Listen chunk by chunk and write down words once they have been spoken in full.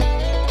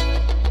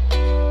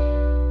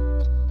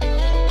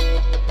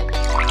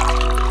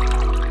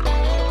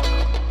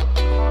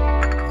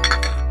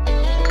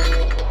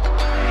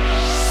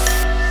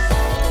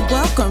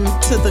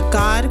to the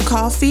God,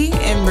 Coffee,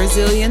 and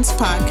Resilience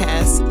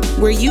podcast,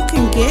 where you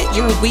can get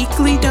your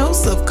weekly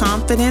dose of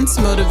confidence,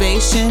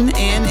 motivation,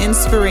 and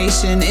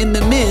inspiration in the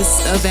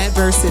midst of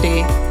adversity.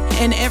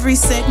 In every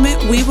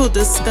segment, we will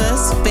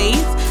discuss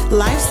faith,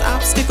 life's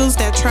obstacles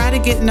that try to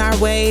get in our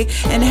way,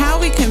 and how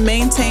we can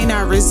maintain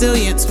our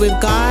resilience with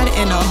God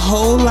and a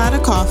whole lot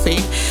of coffee.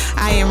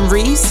 I am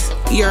Reese,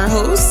 your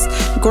host.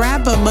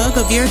 Grab a mug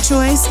of your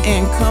choice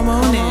and come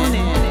on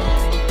in.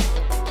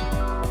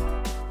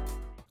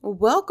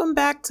 Welcome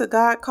back to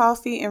God,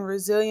 Coffee, and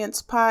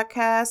Resilience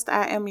podcast.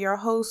 I am your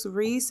host,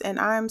 Reese, and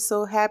I am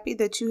so happy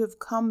that you have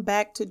come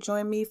back to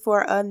join me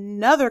for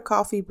another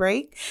coffee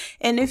break.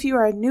 And if you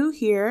are new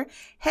here,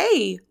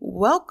 hey,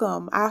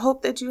 welcome. I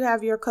hope that you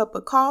have your cup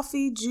of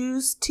coffee,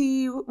 juice,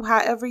 tea,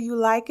 however you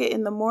like it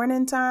in the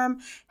morning time.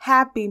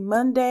 Happy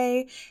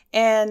Monday,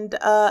 and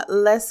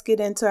let's get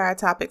into our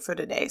topic for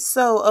today.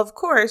 So, of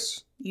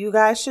course, you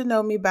guys should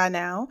know me by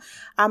now.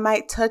 I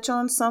might touch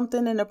on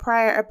something in a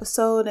prior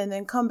episode and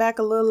then come back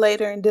a little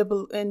later and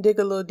dig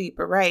a little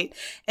deeper, right?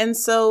 And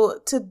so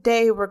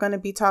today we're going to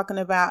be talking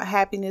about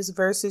happiness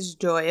versus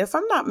joy. If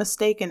I'm not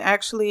mistaken,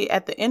 actually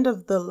at the end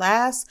of the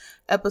last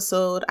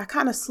episode, I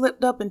kind of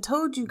slipped up and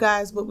told you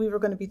guys what we were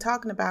going to be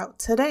talking about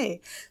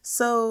today.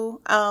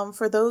 So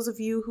for those of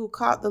you who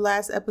caught the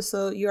last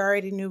episode, you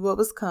already knew what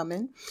was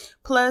coming.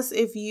 Plus,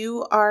 if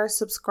you are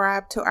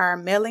subscribed to our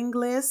mailing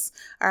list,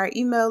 our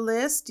email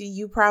list,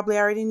 you probably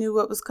already knew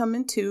what was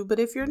coming too. But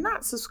if you're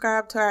not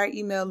subscribed to our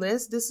email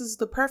list, this is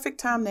the perfect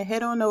time to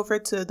head on over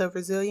to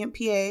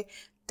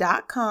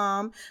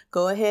theresilientpa.com.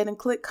 Go ahead and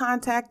click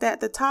contact at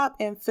the top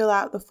and fill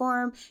out the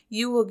form.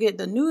 You will get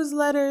the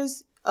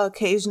newsletters.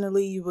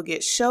 Occasionally, you will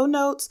get show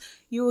notes.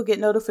 You will get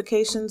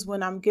notifications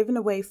when I'm giving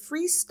away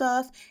free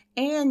stuff,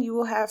 and you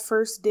will have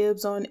first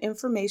dibs on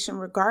information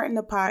regarding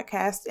the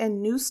podcast and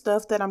new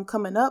stuff that I'm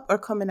coming up or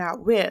coming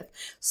out with.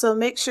 So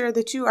make sure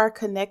that you are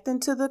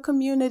connecting to the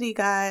community,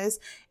 guys.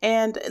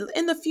 And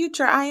in the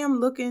future, I am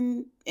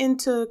looking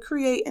into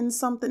creating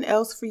something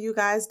else for you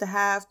guys to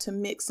have to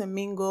mix and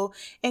mingle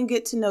and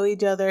get to know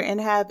each other and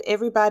have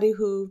everybody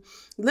who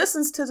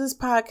listens to this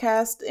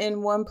podcast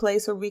in one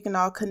place where we can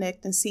all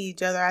connect and see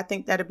each other. I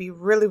think that'd be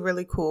really,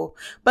 really cool.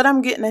 But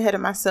I'm getting ahead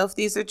of myself.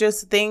 These are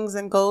just things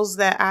and goals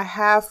that I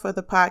have for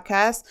the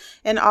podcast.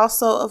 And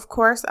also, of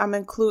course, I'm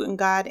including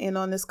God in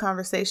on this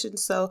conversation.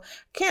 So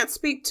can't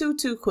speak too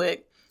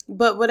quick.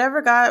 But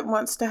whatever God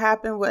wants to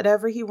happen,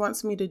 whatever he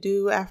wants me to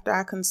do after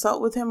I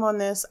consult with him on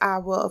this, I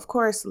will, of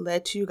course,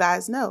 let you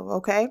guys know.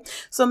 Okay.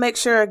 So make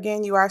sure,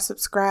 again, you are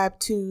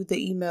subscribed to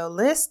the email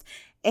list.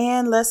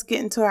 And let's get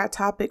into our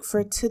topic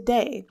for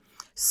today.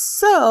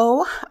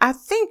 So I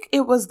think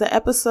it was the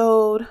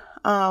episode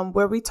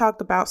where we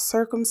talked about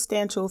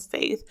circumstantial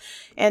faith.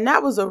 And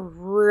that was a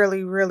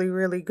really, really,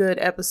 really good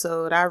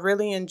episode. I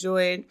really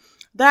enjoyed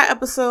that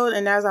episode.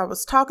 And as I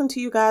was talking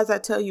to you guys, I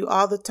tell you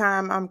all the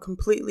time, I'm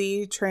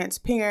completely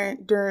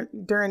transparent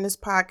during this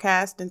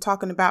podcast and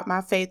talking about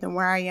my faith and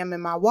where I am in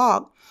my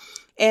walk.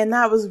 And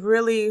that was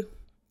really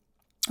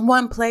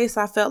one place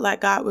I felt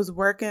like God was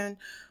working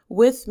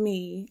with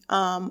me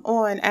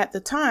on at the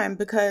time,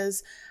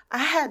 because I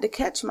had to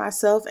catch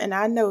myself, and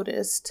I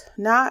noticed,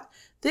 not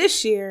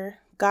this year,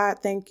 God,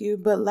 thank you,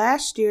 but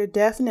last year,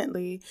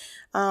 definitely,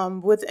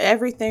 with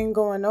everything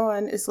going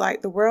on, it's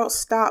like the world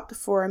stopped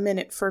for a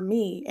minute for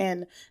me.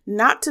 And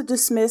not to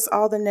dismiss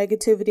all the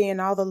negativity and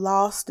all the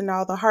loss and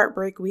all the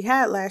heartbreak we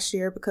had last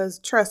year, because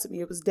trust me,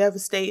 it was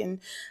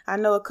devastating. I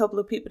know a couple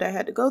of people that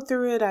had to go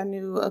through it. I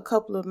knew a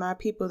couple of my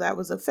people that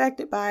was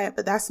affected by it,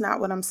 but that's not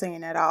what I'm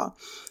saying at all.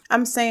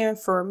 I'm saying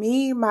for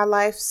me, my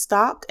life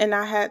stopped and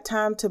I had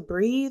time to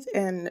breathe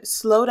and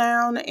slow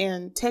down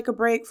and take a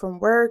break from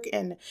work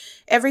and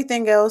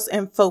everything else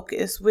and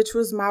focus, which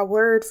was my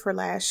word for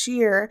last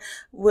year,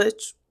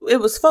 which it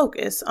was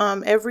focus.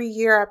 Every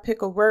year I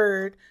pick a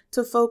word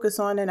to focus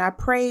on and I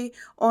pray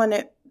on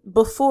it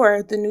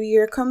before the new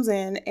year comes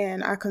in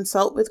and I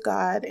consult with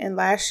God. And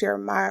last year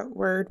my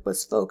word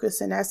was focus,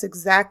 and that's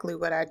exactly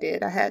what I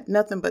did. I had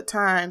nothing but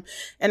time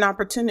and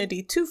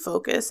opportunity to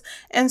focus.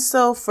 And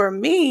so for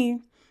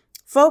me,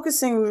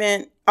 focusing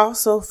meant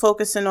also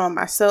focusing on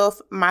myself,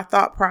 my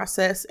thought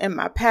process, and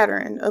my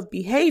pattern of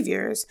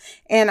behaviors.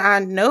 And I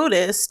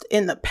noticed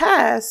in the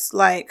past,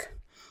 like,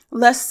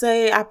 let's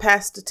say I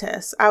passed the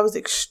test. I was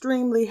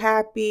extremely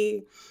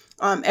happy.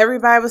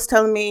 Everybody was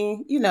telling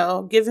me,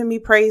 giving me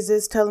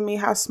praises, telling me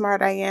how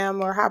smart I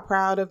am or how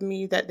proud of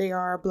me that they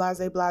are, blase,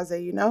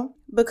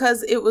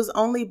 because it was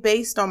only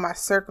based on my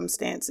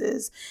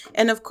circumstances.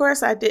 And of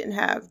course, I didn't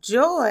have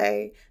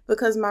joy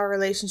because my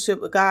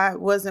relationship with God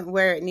wasn't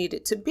where it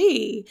needed to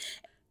be.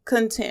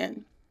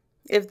 Content,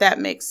 if that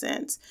makes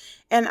sense.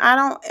 And I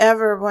don't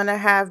ever want to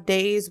have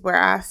days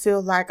where I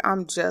feel like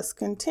I'm just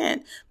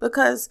content,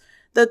 because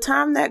the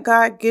time that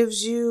God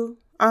gives you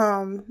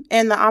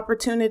And the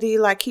opportunity,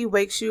 like he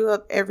wakes you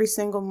up every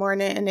single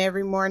morning and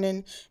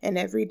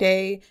every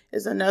day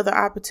is another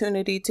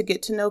opportunity to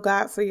get to know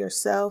God for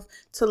yourself,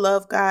 to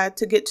love God,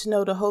 to get to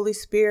know the Holy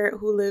Spirit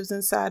who lives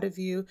inside of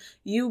you.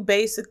 You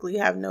basically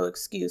have no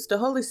excuse. The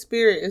Holy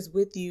Spirit is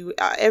with you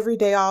every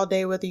day, all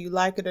day, whether you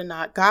like it or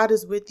not. God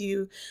is with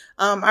you.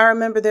 I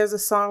remember there's a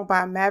song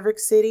by Maverick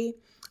City.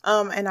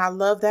 And I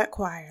love that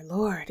choir.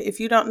 Lord, if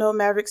you don't know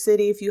Maverick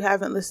City, if you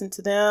haven't listened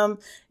to them,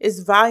 it's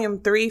volume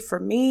 3 for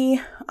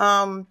me.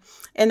 And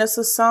it's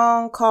a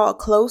song called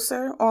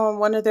Closer on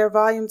one of their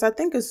volumes. I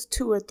think it's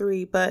 2 or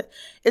 3, but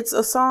it's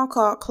a song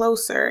called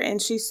Closer.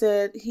 And she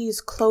said, he's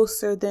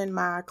closer than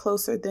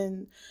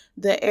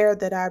the air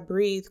that I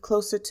breathe,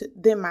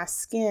 than my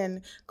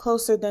skin,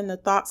 closer than the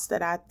thoughts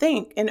that I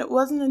think. And it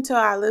wasn't until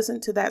I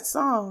listened to that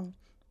song,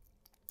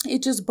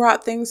 it just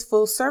brought things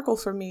full circle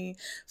for me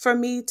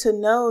to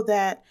know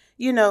that,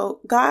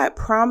 God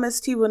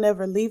promised he will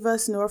never leave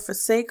us nor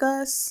forsake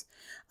us.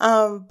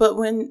 But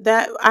when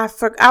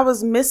I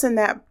was missing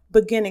that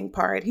beginning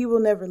part. He will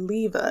never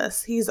leave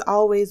us. He's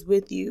always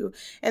with you.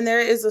 And there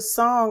is a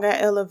song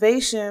at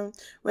Elevation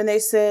when they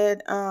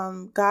said,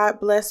 God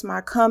bless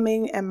my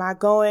coming and my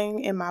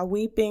going and my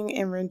weeping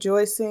and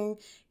rejoicing.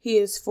 He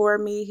is for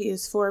me. He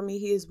is for me.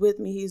 He is with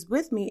me. He's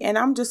with me. And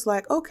I'm just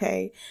like,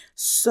 okay,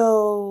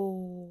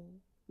 so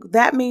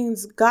that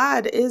means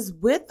God is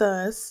with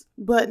us,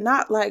 but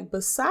not like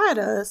beside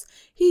us.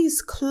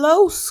 He's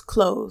close,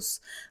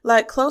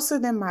 like closer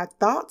than my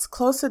thoughts,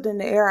 closer than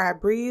the air I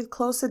breathe,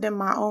 closer than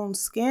my own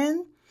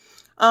skin.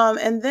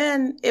 And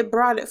then it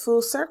brought it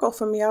full circle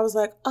for me. I was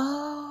like,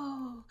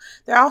 oh,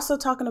 they're also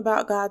talking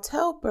about God's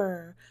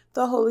helper,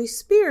 the Holy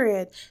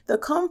Spirit, the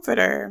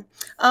Comforter.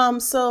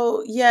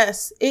 So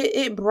yes,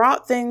 it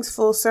brought things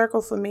full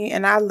circle for me.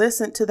 And I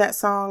listened to that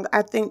song,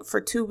 I think, for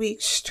 2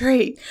 weeks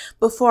straight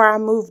before I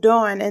moved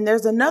on. And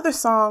there's another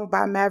song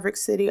by Maverick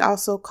City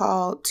also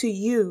called To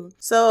You.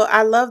 So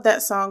I love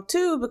that song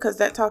too, because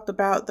that talked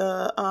about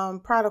the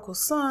prodigal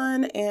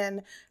son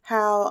and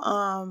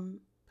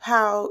how,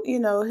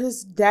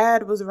 his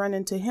dad was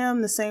running to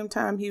him the same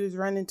time he was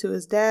running to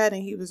his dad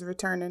and he was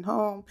returning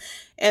home.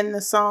 And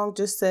the song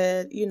just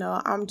said,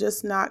 I'm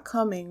just not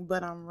coming,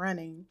 but I'm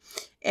running.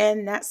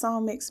 And that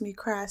song makes me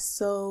cry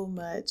so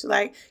much.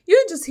 Like,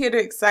 you just hear the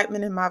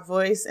excitement in my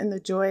voice and the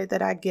joy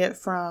that I get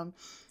from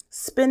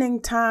spending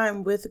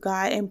time with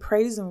God in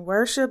praise and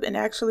worship and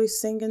actually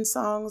singing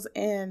songs,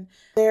 and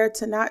there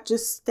to not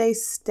just stay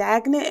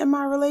stagnant in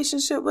my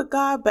relationship with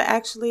God, but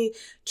actually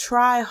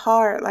try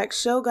hard, like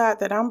show God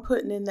that I'm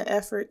putting in the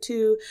effort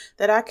too,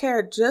 that I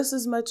care just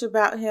as much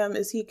about him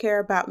as he care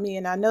about me.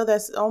 And I know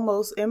that's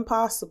almost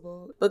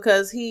impossible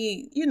because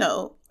he,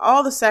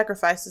 all the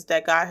sacrifices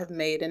that God have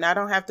made, and I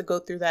don't have to go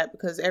through that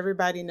because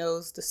everybody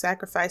knows the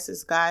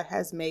sacrifices God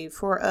has made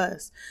for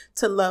us,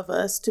 to love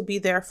us, to be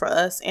there for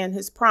us, and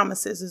his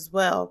promises as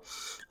well.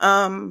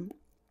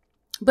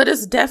 But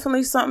it's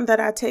definitely something that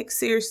I take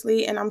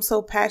seriously and I'm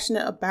so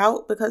passionate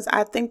about, because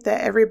I think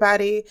that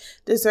everybody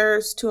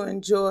deserves to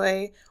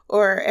enjoy,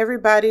 or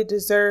everybody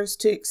deserves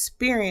to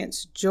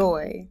experience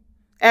joy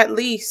at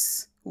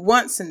least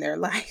once in their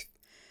life.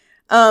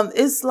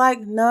 It's like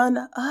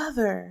none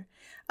other.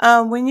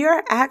 When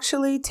you're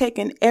actually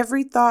taking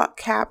every thought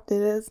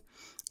captive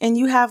and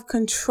you have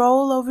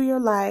control over your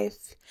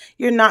life,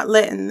 you're not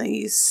letting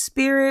these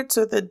spirits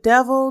or the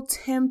devil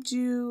tempt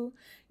you.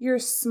 You're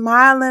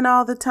smiling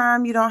all the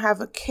time. You don't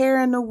have a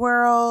care in the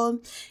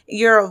world.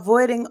 You're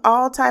avoiding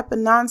all type of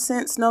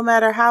nonsense, no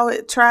matter how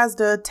it tries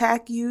to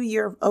attack you.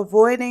 You're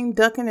avoiding,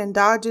 ducking, and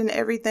dodging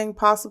everything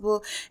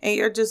possible. And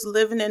you're just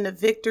living in the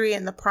victory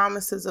and the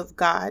promises of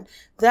God.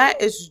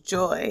 That is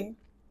joy.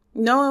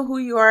 Knowing who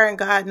you are in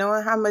God,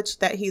 knowing how much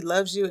that he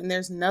loves you, and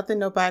there's nothing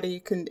nobody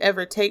can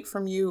ever take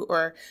from you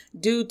or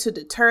do to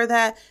deter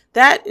that.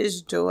 That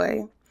is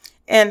joy.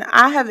 And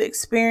I have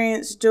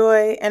experienced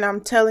joy, and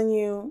I'm telling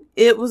you,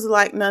 it was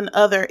like none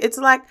other. It's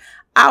like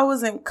I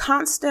was in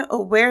constant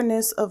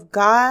awareness of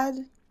God,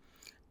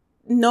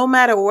 no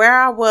matter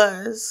where I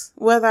was,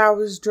 whether I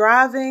was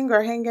driving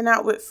or hanging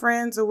out with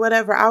friends or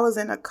whatever. I was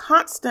in a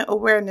constant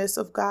awareness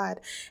of God.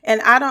 And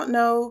I don't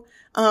know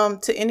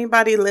to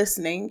anybody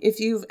listening if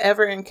you've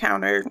ever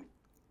encountered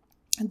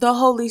the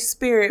Holy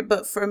Spirit,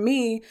 but for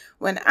me,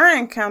 when I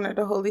encounter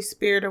the Holy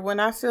Spirit, or when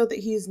I feel that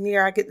he's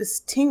near, I get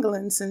this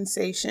tingling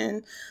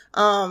sensation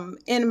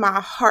in my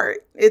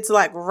heart. It's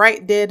like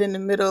right dead in the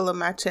middle of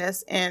my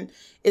chest, and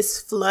it's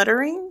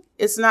fluttering.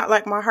 It's not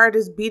like my heart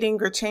is beating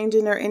or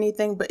changing or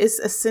anything, but it's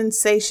a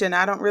sensation.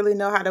 I don't really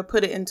know how to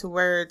put it into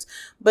words,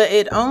 but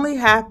it only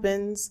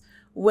happens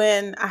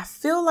when I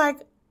feel like,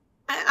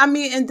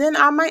 and then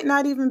I might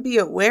not even be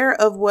aware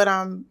of what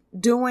I'm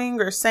doing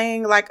or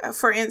saying. Like,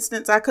 for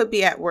instance, I could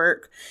be at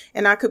work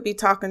and I could be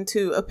talking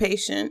to a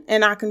patient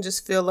and I can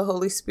just feel the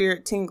Holy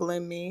Spirit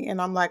tingling me. And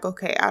I'm like,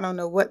 okay, I don't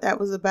know what that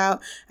was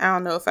about. I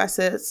don't know if I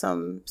said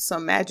some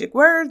magic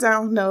words. I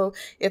don't know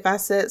if I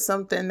said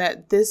something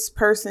that this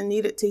person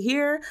needed to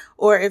hear,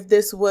 or if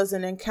this was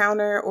an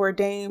encounter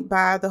ordained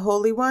by the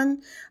Holy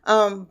One.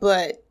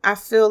 But I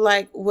feel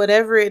like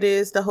whatever it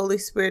is, the Holy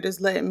Spirit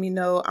is letting me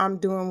know I'm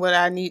doing what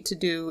I need to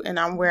do and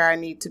I'm where I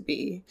need to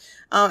be.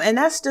 And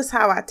that's just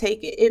how I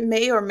take it. It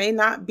may or may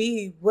not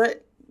be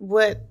what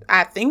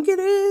I think it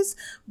is,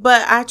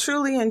 but I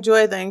truly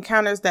enjoy the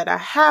encounters that I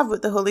have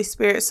with the Holy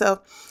Spirit.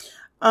 So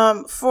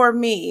for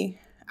me,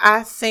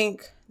 I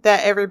think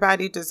that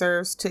everybody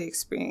deserves to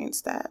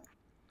experience that.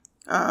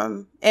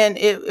 And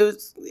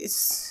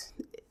it's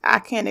I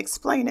can't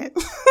explain it.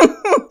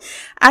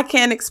 I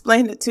can't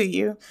explain it to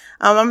you.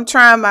 I'm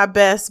trying my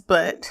best,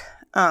 but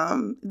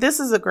this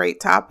is a great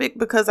topic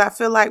because I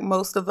feel like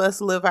most of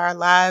us live our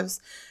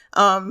lives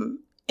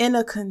in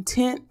a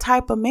content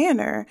type of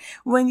manner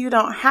when you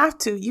don't have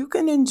to. You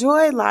can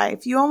enjoy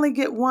life. You only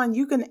get one.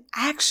 You can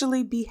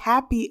actually be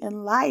happy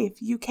in life.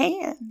 You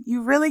can.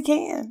 You really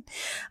can.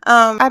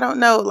 I don't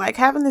know, like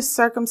having this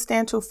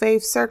circumstantial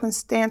faith,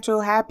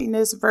 circumstantial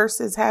happiness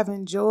versus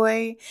having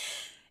joy,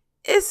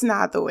 it's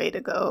not the way to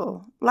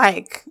go.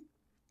 Like,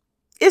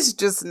 it's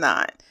just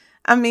not.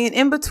 I mean,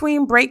 in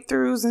between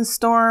breakthroughs and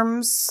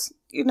storms,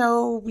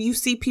 you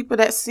see people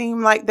that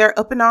seem like they're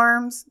up in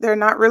arms. They're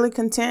not really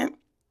content.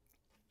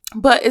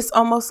 But it's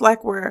almost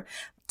like we're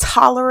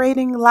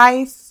tolerating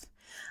life.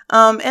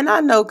 And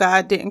I know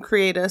God didn't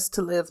create us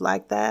to live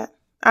like that.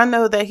 I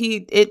know that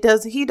He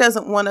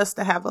doesn't want us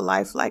to have a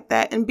life like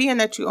that. And being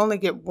that you only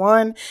get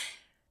one,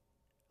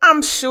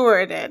 I'm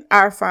sure that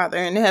our Father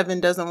in heaven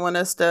doesn't want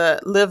us to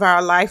live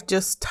our life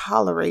just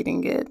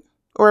tolerating it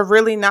or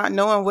really not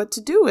knowing what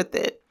to do with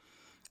it.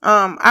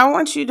 I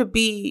want you to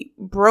be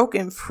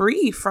broken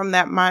free from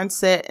that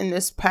mindset and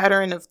this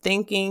pattern of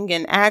thinking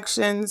and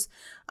actions.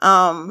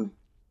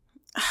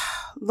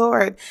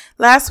 Lord,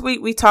 last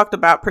week we talked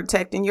about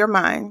protecting your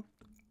mind.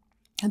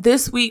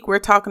 This week, we're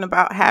talking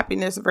about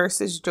happiness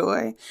versus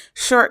joy,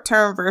 short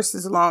term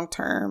versus long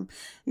term.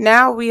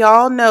 Now we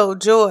all know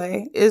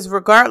joy is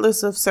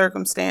regardless of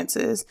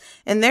circumstances.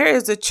 And there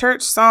is a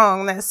church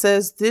song that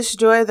says, "This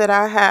joy that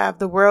I have,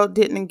 the world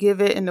didn't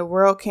give it and the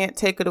world can't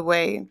take it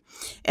away."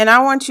 And I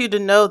want you to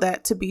know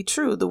that to be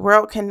true. The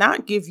world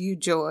cannot give you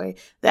joy.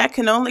 That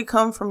can only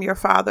come from your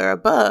Father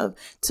above.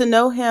 To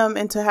know Him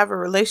and to have a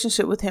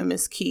relationship with Him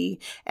is key.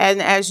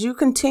 And as you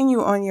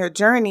continue on your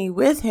journey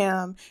with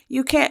Him,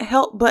 you can't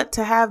help but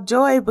to have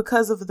joy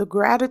because of the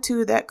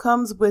gratitude that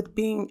comes with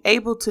being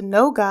able to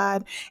know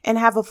God and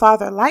have a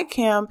Father like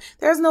Him.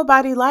 There's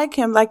nobody like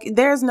Him. Like,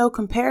 there's no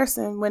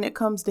comparison when it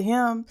comes to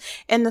Him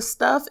and the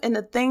stuff and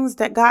the things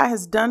that God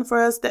has done for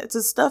us. That's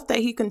the stuff that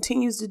He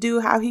continues to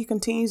do, how He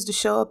continues to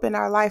show up in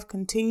our life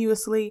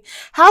continuously.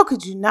 How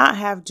could you not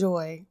have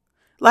joy?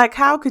 Like,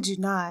 how could you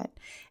not?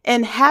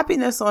 And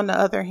happiness, on the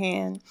other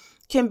hand,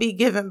 can be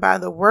given by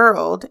the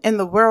world, and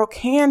the world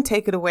can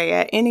take it away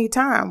at any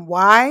time.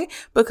 Why?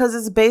 Because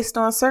it's based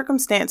on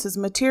circumstances,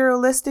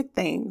 materialistic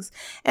things.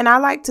 And I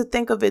like to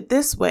think of it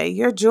this way.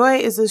 Your joy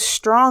is as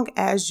strong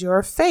as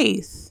your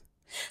faith.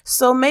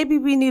 So maybe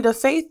we need a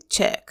faith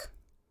check.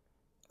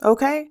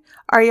 Okay?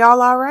 Are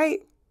y'all all right?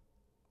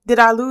 Did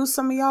I lose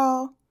some of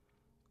y'all?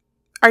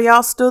 Are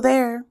y'all still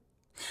there?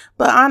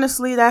 But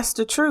honestly, that's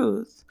the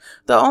truth.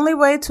 The only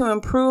way to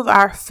improve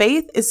our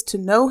faith is to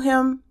know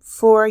Him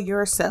for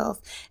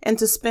yourself and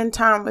to spend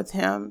time with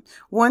Him.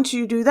 Once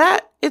you do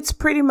that, it's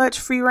pretty much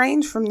free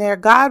range from there.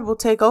 God will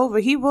take over.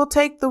 He will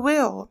take the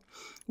wheel.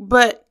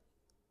 But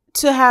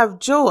to have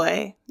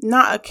joy,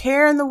 not a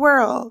care in the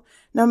world,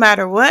 no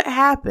matter what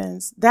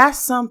happens, that's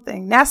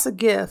something. That's a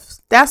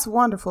gift. That's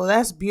wonderful.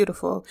 That's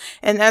beautiful.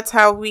 And that's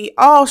how we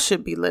all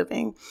should be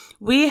living.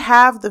 We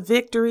have the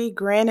victory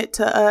granted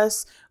to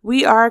us.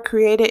 We are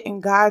created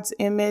in God's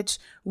image.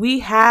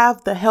 We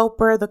have the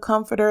helper, the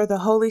comforter, the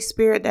Holy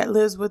Spirit that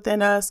lives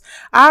within us.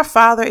 Our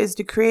Father is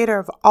the creator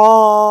of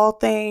all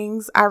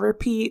things. I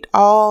repeat,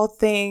 all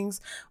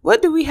things.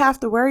 What do we have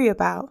to worry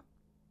about?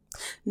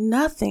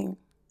 Nothing.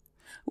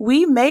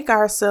 We make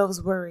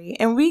ourselves worry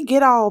and we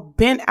get all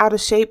bent out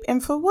of shape.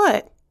 And for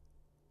what?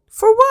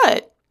 For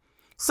what?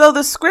 So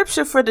the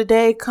scripture for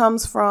today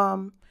comes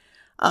from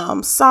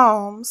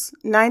Psalms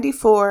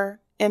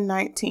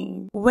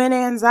 94:19. When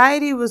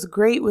anxiety was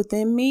great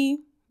within me,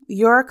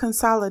 your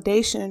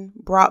consolidation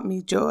brought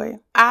me joy.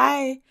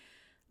 I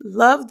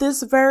love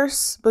this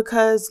verse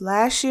because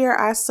last year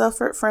I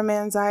suffered from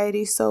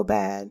anxiety so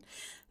bad.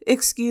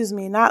 Excuse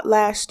me, not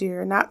last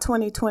year, not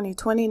 2020,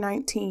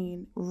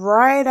 2019,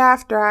 right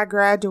after I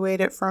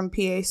graduated from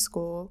PA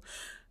school,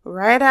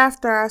 right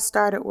after I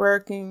started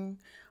working,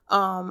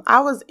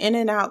 I was in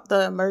and out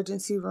the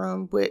emergency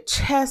room with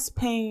chest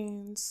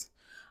pains,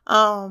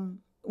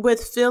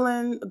 with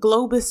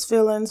globus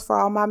feelings for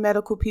all my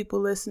medical people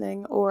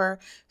listening, or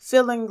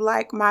feeling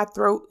like my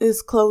throat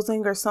is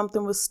closing or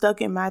something was stuck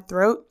in my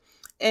throat.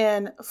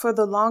 And for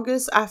the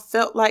longest, I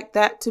felt like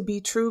that to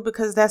be true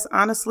because that's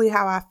honestly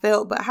how I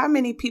felt. But how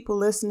many people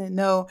listening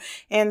know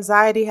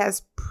anxiety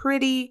has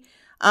pretty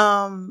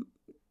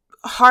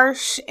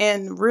harsh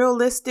and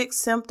realistic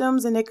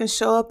symptoms, and it can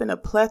show up in a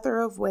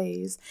plethora of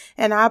ways.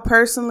 And I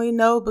personally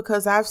know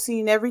because I've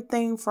seen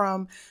everything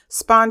from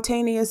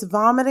spontaneous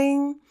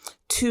vomiting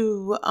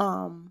to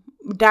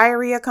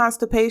diarrhea,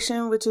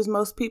 constipation, which is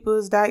most people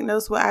is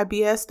diagnosed with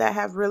IBS that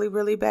have really,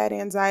 really bad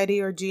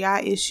anxiety or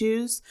GI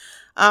issues.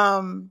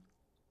 A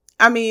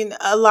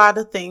lot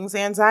of things.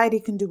 Anxiety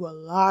can do a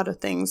lot of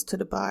things to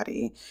the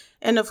body.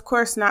 And of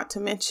course, not to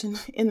mention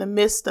in the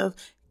midst of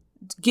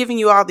giving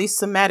you all these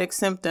somatic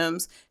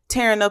symptoms,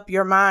 tearing up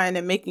your mind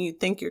and making you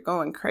think you're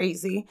going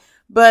crazy.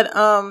 But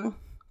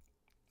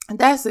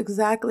that's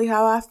exactly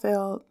how I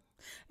felt.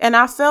 And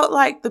I felt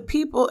like the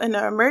people in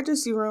the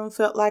emergency room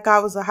felt like I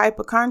was a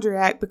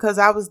hypochondriac because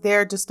I was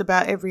there just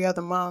about every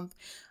other month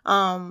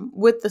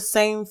with the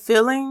same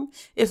feeling,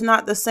 if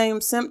not the same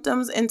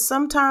symptoms. And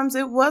sometimes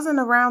it wasn't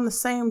around the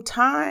same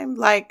time,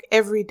 like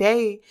every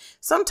day.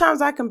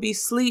 Sometimes I can be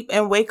asleep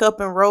and wake up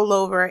and roll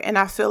over and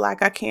I feel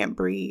like I can't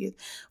breathe.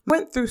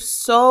 Went through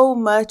so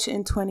much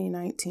in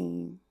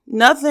 2019.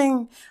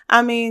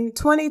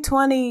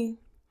 2020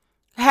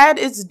 had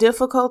its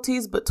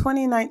difficulties, but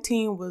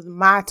 2019 was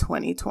my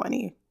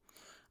 2020.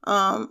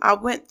 I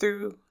went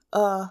through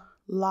a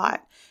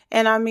lot.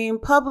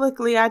 And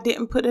publicly, I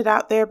didn't put it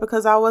out there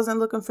because I wasn't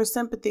looking for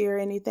sympathy or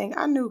anything.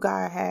 I knew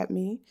God had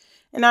me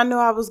and I knew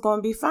I was going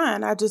to be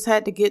fine. I just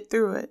had to get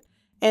through it.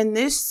 And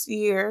last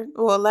year,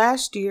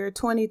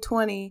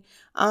 2020,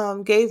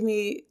 gave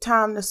me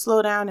time to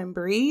slow down and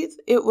breathe.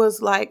 It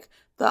was like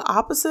the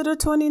opposite of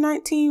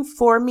 2019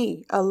 for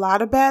me. A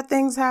lot of bad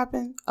things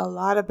happen.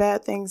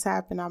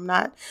 I'm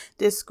not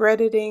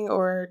discrediting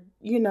or,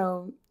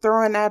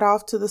 throwing that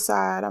off to the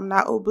side. I'm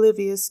not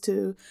oblivious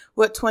to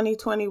what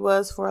 2020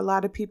 was for a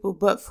lot of people.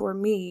 But for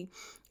me,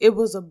 it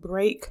was a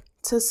break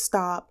to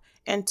stop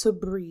and to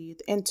breathe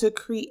and to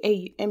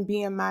create and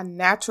be in my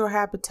natural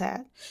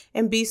habitat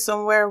and be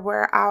somewhere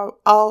where I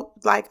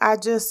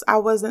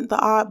wasn't the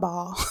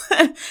oddball.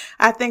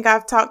 I think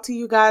I've talked to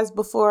you guys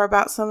before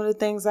about some of the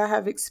things I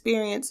have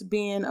experienced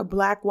being a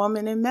Black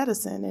woman in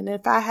medicine. And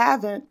if I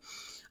haven't,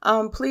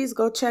 please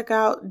go check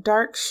out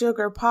Dark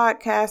Sugar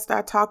Podcast.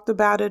 I talked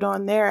about it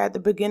on there at the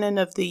beginning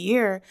of the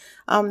year.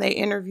 They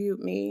interviewed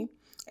me.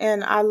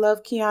 And I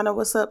love Kiana.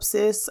 What's up,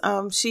 sis?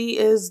 She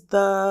is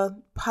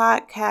the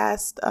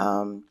podcast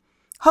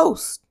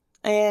host,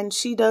 and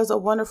she does a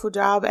wonderful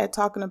job at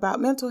talking about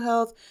mental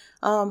health,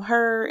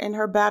 her and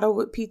her battle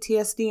with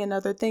PTSD and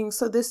other things.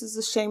 So this is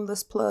a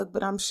shameless plug,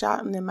 but I'm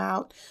shouting them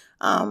out.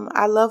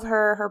 I love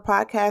her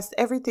podcast,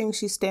 everything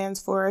she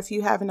stands for. If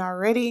you haven't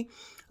already,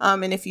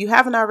 and if you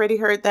haven't already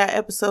heard that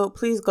episode,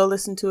 please go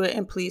listen to it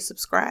and please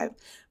subscribe.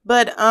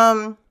 But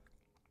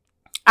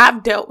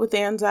I've dealt with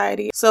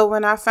anxiety. So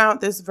when I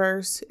found this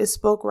verse, it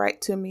spoke right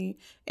to me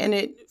and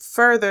it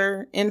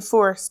further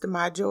enforced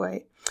my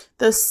joy.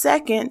 The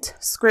second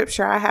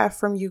scripture I have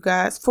for you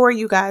guys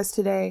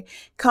today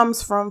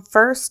comes from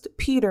 1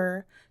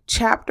 Peter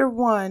chapter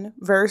 1,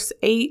 verse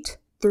 8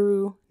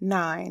 through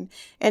 9.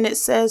 And it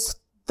says,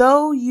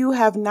 "Though you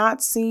have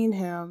not seen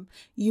him,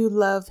 you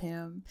love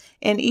him.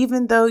 And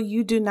even though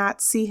you do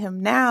not see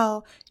him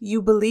now,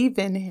 you believe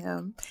in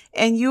him.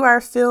 And you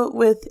are filled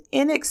with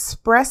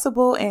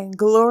inexpressible and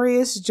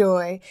glorious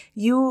joy.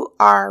 You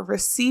are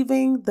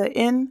receiving the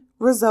end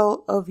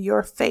result of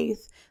your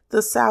faith,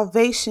 the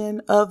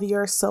salvation of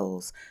your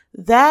souls."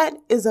 That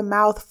is a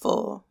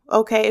mouthful.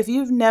 Okay, if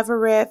you've never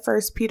read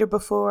 1 Peter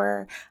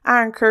before,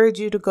 I encourage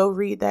you to go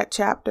read that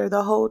chapter,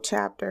 the whole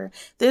chapter.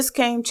 This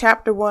came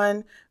chapter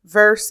 1,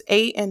 verse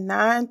 8 and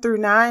 9 through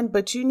 9,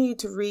 but you need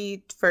to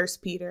read 1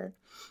 Peter.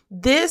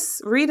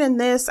 Reading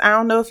this, I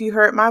don't know if you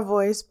heard my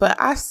voice, but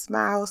I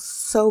smile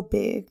so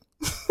big.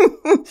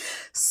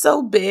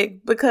 So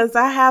big because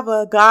I have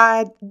a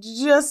God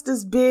just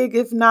as big,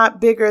 if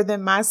not bigger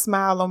than my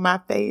smile on my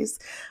face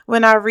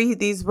when I read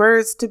these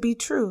words to be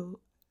true.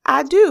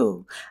 I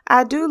do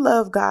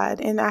love God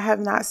and I have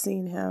not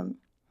seen him.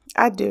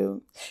 I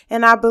do.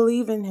 And I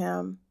believe in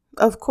him,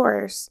 of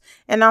course.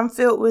 And I'm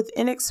filled with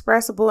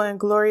inexpressible and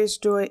glorious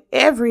joy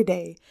every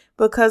day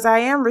because I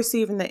am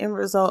receiving the end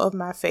result of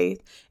my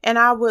faith. And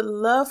I would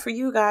love for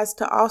you guys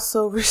to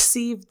also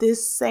receive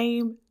this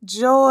same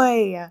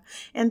joy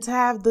and to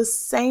have the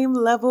same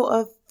level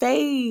of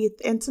faith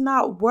and to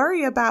not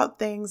worry about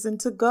things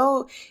and to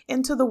go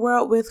into the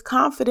world with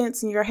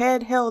confidence and your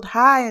head held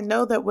high and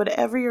know that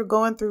whatever you're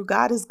going through,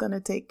 God is going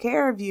to take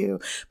care of you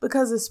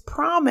because it's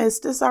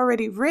promised, it's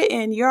already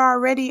written. You're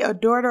already a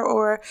daughter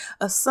or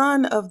a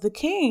son of the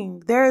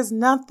King. There is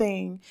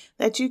nothing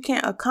that you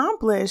can't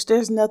accomplish.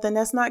 There's nothing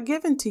that's not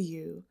given to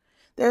you.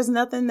 There's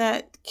nothing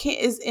that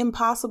is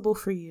impossible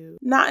for you.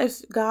 Not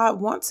if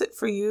God wants it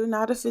for you,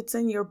 not if it's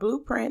in your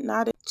blueprint,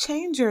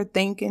 change your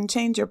thinking,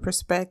 change your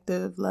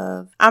perspective,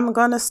 love. I'm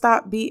going to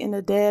stop beating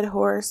a dead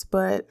horse,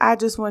 but I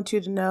just want you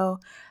to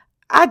know,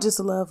 I just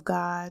love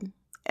God.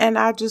 And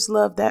I just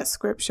love that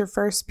scripture,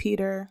 1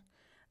 Peter.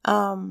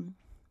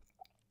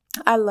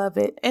 I love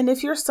it. And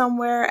if you're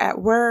somewhere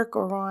at work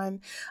or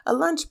on a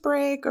lunch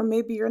break, or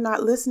maybe you're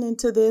not listening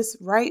to this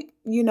bright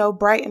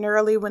and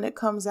early when it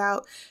comes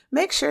out,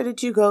 make sure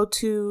that you go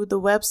to the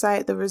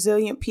website,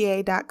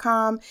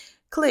 theresilientpa.com,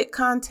 click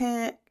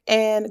content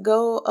and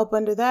go up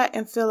under that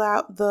and fill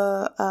out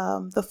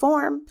the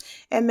form,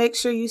 and make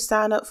sure you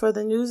sign up for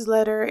the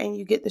newsletter and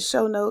you get the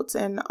show notes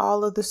and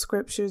all of the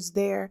scriptures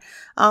there.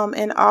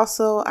 And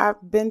also,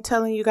 I've been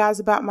telling you guys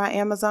about my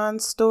Amazon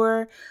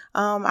store.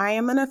 I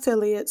am an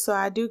affiliate, so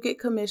I do get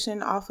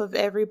commission off of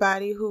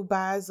everybody who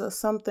buys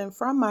something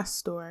from my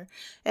store,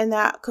 and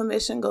that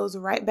commission goes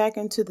right back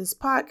into this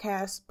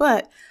podcast.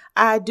 But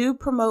I do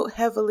promote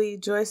heavily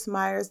Joyce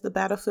Meyer's The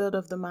Battlefield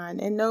of the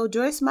Mind. And no,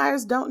 Joyce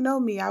Meyers don't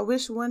know me. I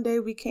wish one day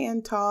we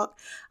can talk.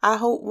 I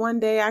hope one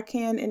day I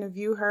can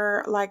interview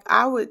her. Like,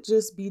 I would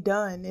just be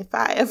done. If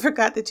I ever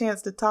got the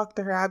chance to talk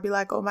to her, I'd be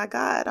like, oh my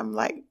God, I'm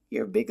like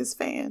your biggest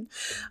fan.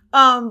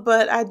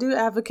 But I do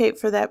advocate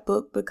for that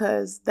book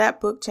because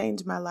that book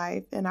changed my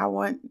life. And I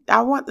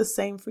want the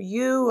same for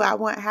you. I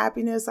want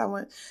happiness. I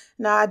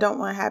don't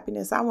want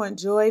happiness. I want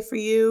joy for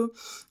you.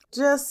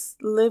 Just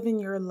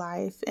living your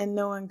life and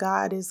knowing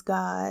God is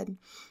God,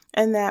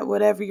 and that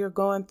whatever you're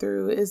going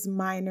through is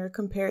minor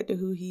compared to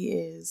who He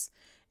is,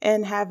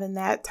 and having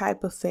that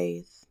type of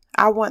faith.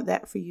 I want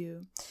that for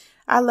you.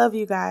 I love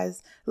you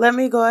guys. Let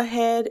me go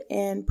ahead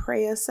and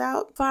pray us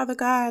out. Father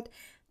God,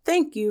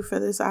 thank you for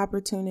this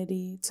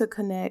opportunity to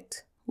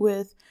connect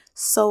with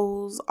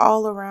souls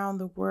all around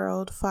the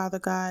world, Father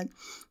God.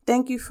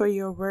 Thank you for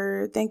your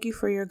word. Thank you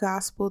for your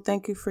gospel.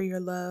 Thank you for your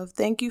love.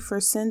 Thank you for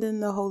sending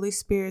the Holy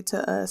Spirit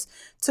to us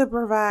to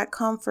provide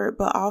comfort,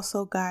 but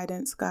also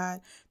guidance, God.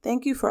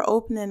 Thank you for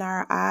opening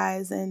our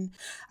eyes. And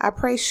I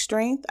pray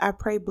strength. I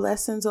pray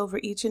blessings over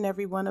each and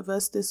every one of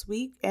us this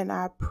week. And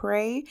I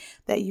pray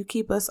that you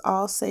keep us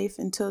all safe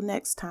until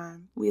next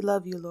time. We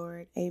love you,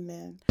 Lord.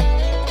 Amen.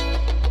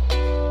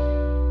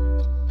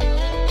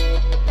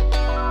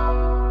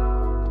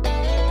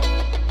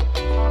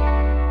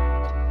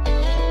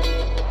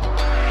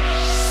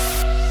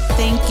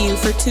 Thank you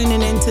for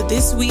tuning in to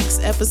this week's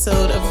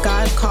episode of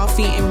God,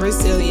 Coffee, and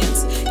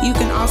Resilience. You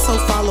can also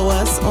follow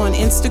us on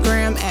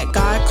Instagram at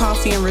God,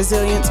 Coffee, and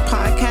Resilience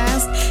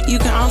Podcast. You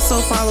can also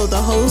follow the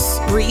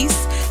host,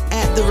 Reese,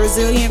 at The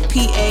Resilient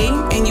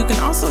PA. And you can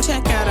also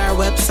check out our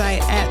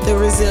website at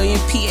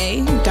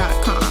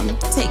theresilientpa.com.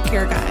 Take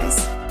care,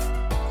 guys.